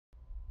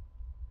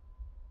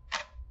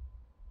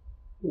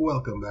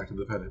Welcome back to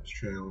the Pet Hips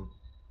channel.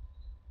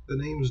 The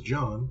name is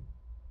John,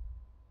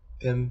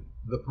 and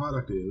the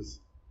product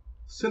is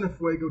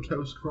CinnaFuego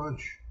Toast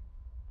Crunch.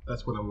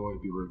 That's what I'm going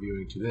to be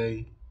reviewing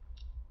today.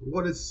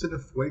 What is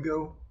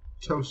CinnaFuego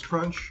Toast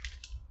Crunch?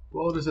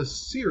 Well, it is a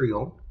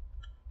cereal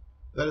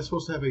that is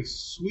supposed to have a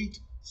sweet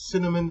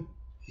cinnamon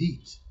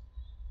heat.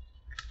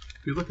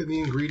 If you look at the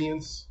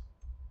ingredients,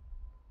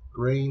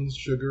 grains,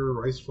 sugar,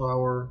 rice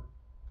flour,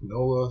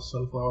 canola,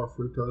 sunflower,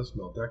 fructose,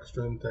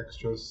 maltodextrin,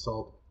 dextrose,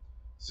 salt,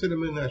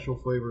 cinnamon,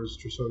 natural flavors,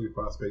 trisodium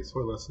phosphate,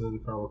 soy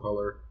lecithin, caramel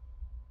color,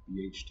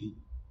 BHT.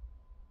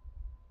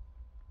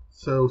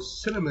 So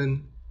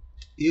cinnamon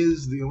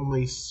is the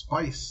only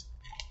spice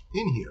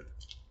in here.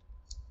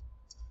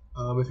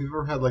 If you've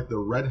ever had like the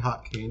red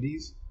hot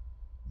candies,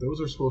 those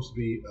are supposed to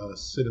be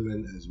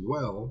cinnamon as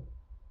well,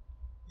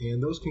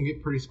 and those can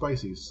get pretty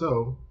spicy.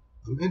 So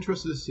I'm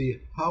interested to see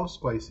how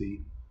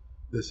spicy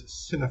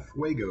this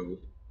CinnaFuego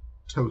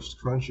Toast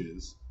Crunch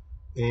is,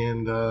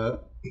 and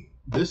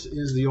this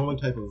is the only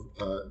type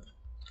of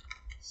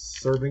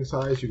serving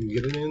size you can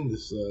get it in.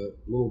 This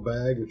little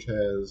bag, which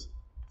has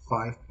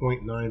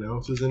 5.9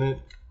 ounces in it.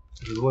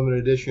 It's a limited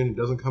edition. It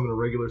doesn't come in a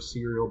regular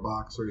cereal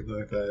box or anything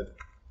like that.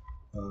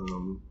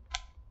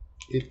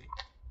 It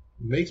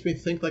makes me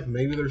think like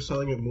maybe they're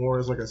selling it more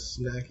as like a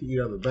snack you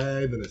eat out of the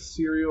bag than a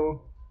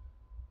cereal,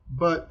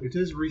 but it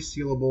is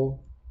resealable.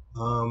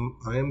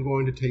 I am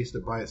going to taste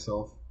it by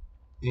itself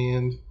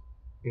and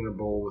in a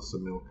bowl with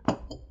some milk.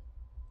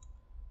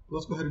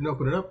 Let's go ahead and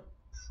open it up,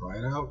 try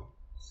it out,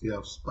 see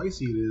how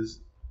spicy it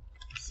is,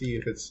 see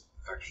if it's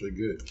actually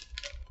good.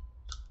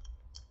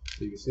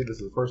 So you can see this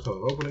is the first time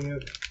I'm opening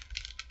it.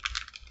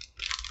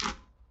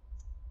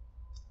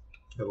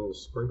 Got a little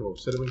sprinkle of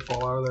cinnamon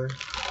fall out of there.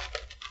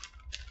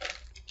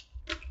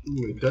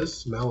 Ooh, it does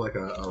smell like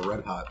a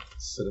red hot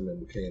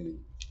cinnamon candy.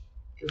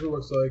 Here's what it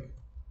looks like.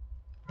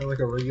 Kind of like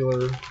a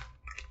regular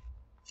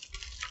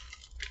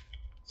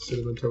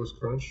cinnamon toast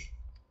crunch.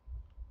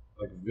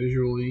 Like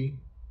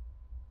visually,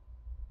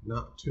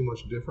 not too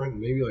much different.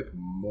 Maybe like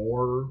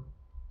more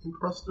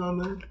encrusted on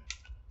there.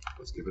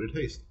 Let's give it a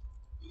taste.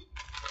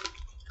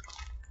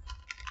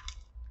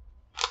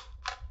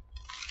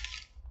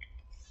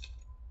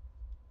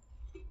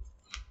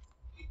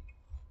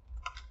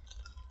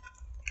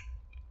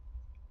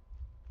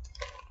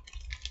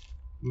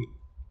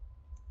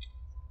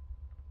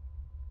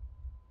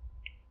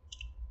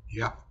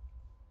 Yeah.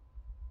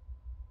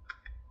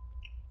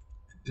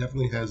 It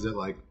definitely has that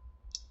like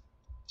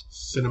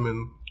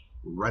cinnamon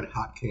red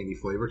hot candy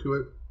flavor to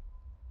it.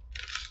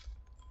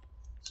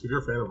 So if you're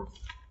a fan of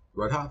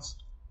red hots,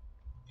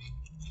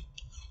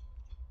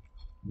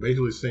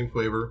 basically the same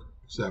flavor,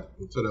 except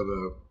instead of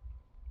a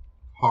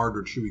hard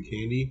or chewy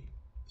candy,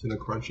 it's in a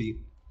crunchy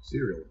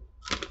cereal.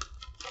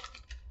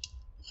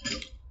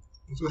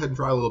 Let's go ahead and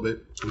try a little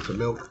bit with some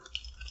milk.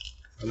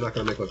 I'm not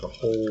going to make like a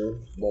whole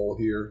bowl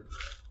here.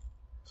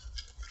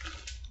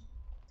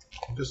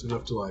 Just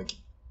enough to like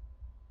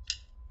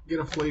get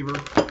a flavor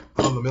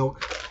on the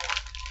milk.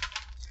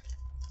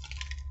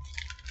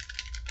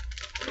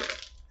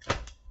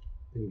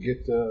 And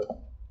get a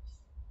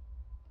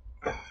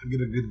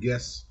good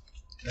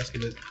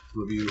estimate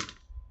review.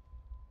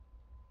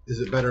 Is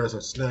it better as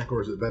a snack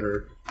or is it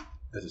better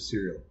as a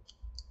cereal?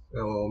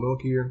 Got a little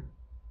milk here.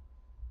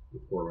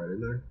 We'll pour right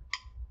in there.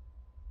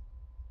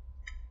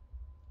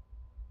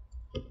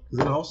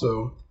 Then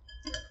also,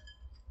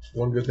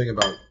 one good thing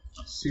about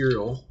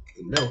cereal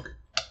and milk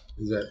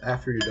is that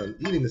after you're done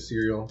eating the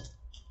cereal,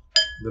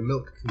 the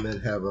milk can then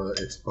have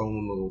its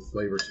own little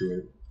flavor to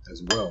it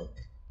as well.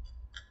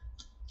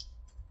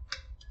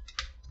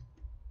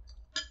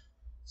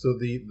 So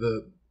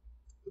the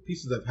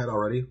pieces I've had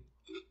already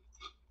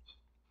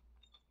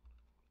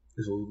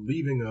is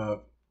leaving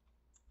a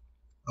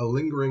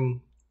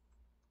lingering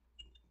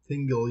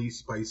tingly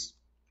spice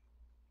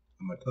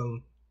on my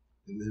tongue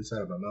and the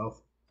inside of my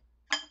mouth.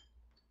 I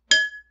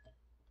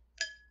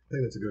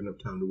think that's a good enough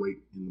time to wait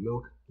in the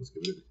milk. Let's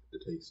give it a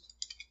taste.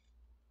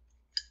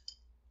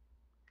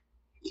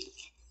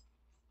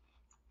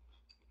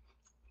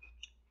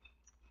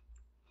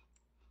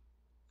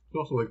 It's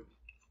also like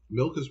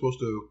milk is supposed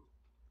to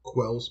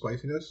quell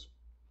spiciness.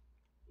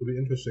 It'll be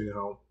interesting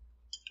how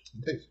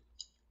it tastes.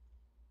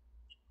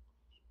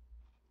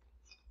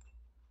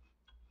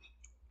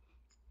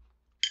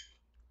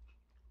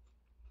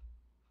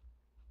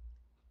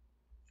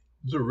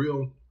 It's a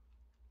real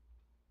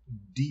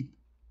deep,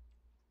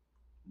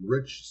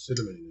 rich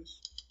cinnamoniness.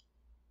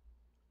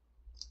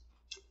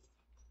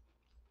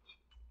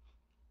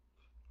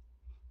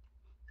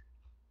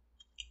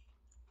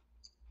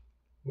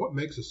 What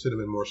makes a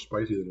cinnamon more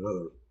spicy than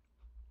another?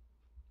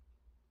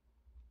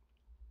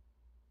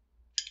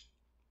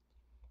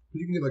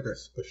 You can get like a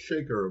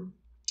shaker of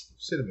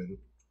cinnamon,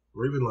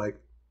 or even like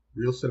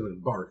real cinnamon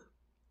bark.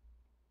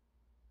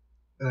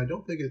 And I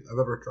don't think I've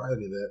ever tried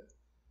any of that.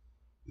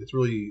 It's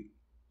really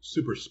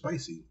super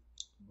spicy,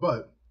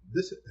 but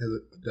this has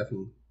a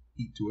definite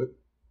heat to it.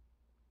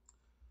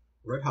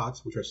 Red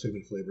Hots, which are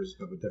cinnamon flavors,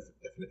 have a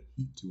definite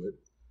heat to it.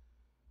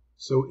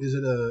 So is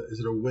it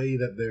a way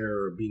that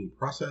they're being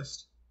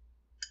processed?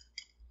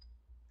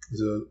 Is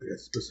it a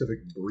specific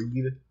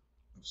breed of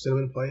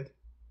cinnamon plant?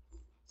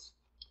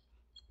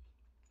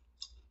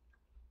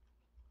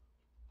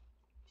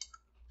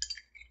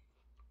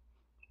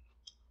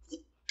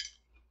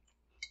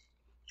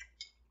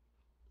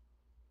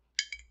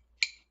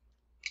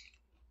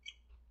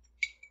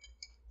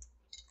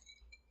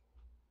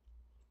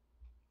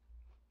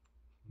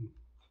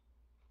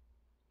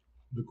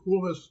 The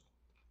coolness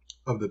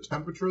of the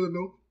temperature of the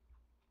milk,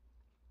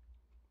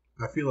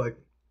 I feel like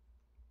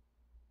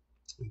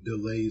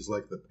delays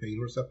like the pain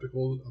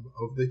receptacles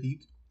of the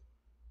heat,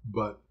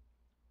 but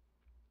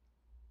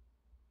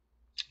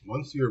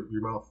once your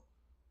mouth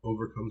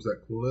overcomes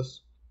that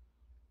coolness,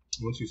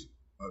 once you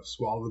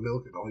swallow the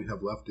milk and all you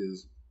have left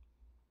is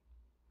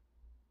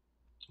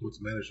what's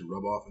managed to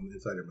rub off on the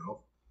inside of your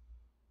mouth,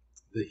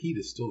 the heat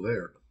is still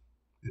there,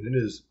 and it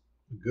is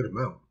a good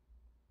amount.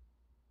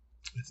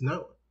 It's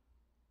not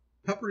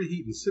peppery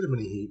heat and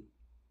cinnamony heat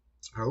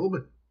are a little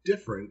bit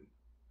different,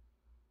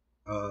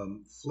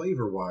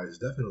 flavor-wise,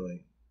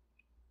 definitely.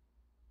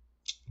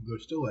 They're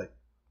still like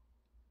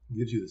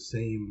gives you the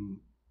same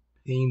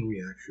pain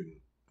reaction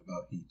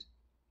about heat.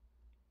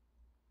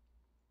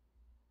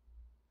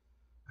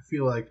 I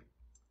feel like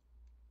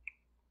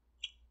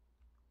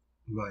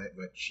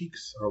my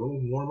cheeks are a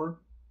little warmer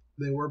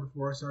than they were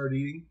before I started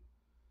eating.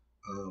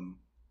 I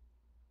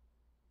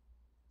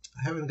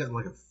haven't gotten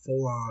like a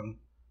full-on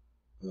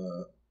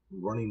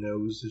runny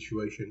nose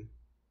situation,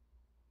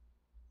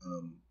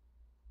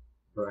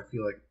 but I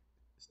feel like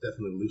it's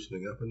definitely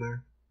loosening up in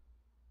there.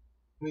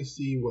 Let me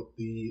see what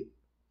the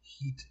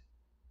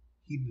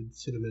heated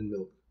cinnamon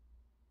milk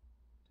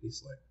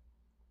tastes like.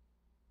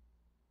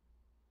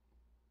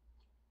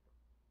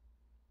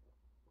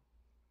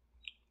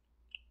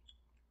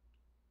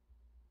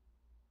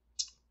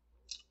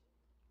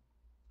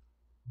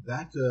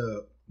 That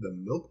the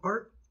milk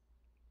part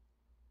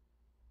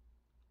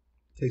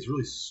tastes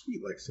really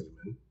sweet like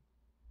cinnamon,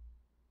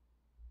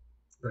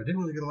 but I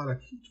didn't really get a lot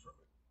of heat from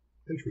it.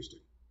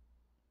 Interesting.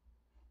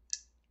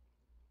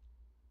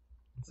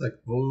 It's like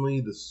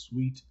only the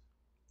sweet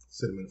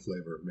cinnamon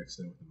flavor mixed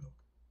in with the milk,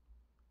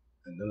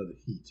 and none of the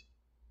heat.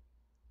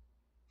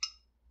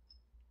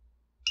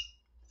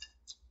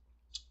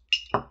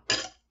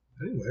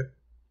 Anyway,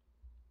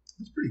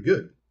 that's pretty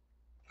good.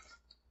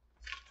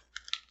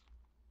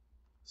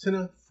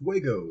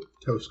 CinnaFuego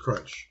Toast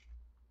Crunch.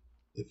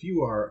 If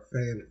you are a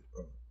fan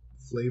of the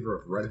flavor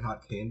of red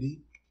hot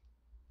candy,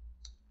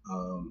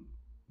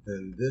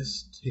 then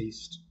this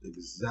tastes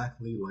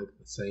exactly like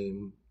the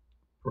same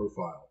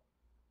profile.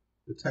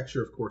 The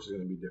texture, of course, is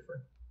going to be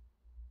different.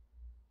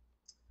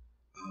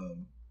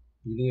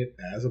 Eating it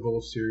as a bowl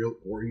of cereal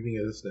or eating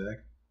it as a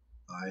snack,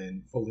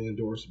 I fully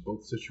endorse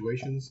both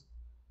situations.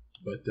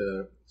 But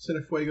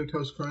CinnaFuego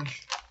Toast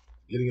Crunch,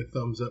 getting a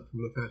thumbs up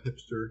from the Fat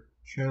Hipster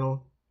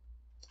channel.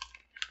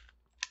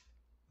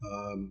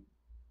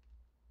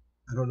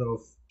 I don't know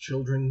if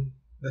children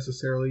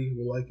necessarily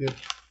will like it,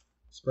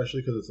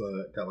 especially because it's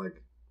got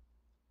like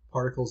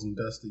particles and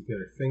dust that you get on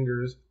your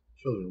fingers.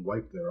 Children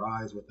wipe their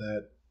eyes with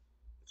that.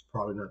 It's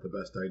probably not the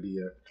best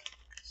idea.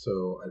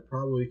 So I'd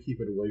probably keep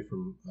it away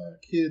from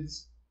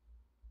kids.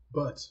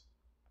 But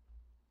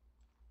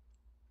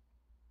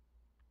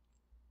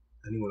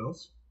anyone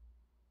else?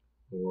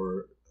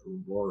 Or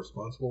more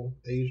responsible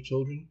age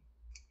children?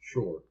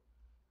 Sure.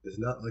 It's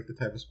not like the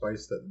type of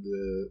spice that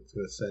it's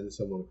going to send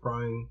someone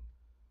crying.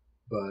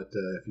 But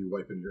if you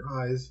wipe in your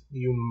eyes,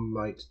 you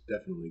might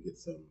definitely get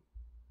some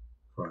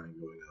crying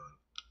going on.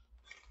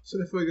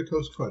 CinnaFuego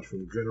Toast Crunch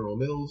from General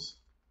Mills.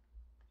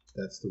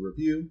 That's the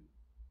review.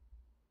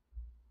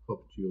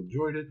 Hope you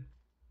enjoyed it.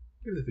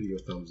 Give the video a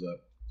thumbs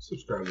up.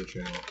 Subscribe to the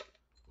channel.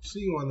 We'll see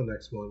you on the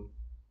next one.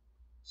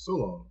 So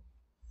long.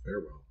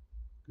 Farewell.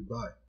 Goodbye.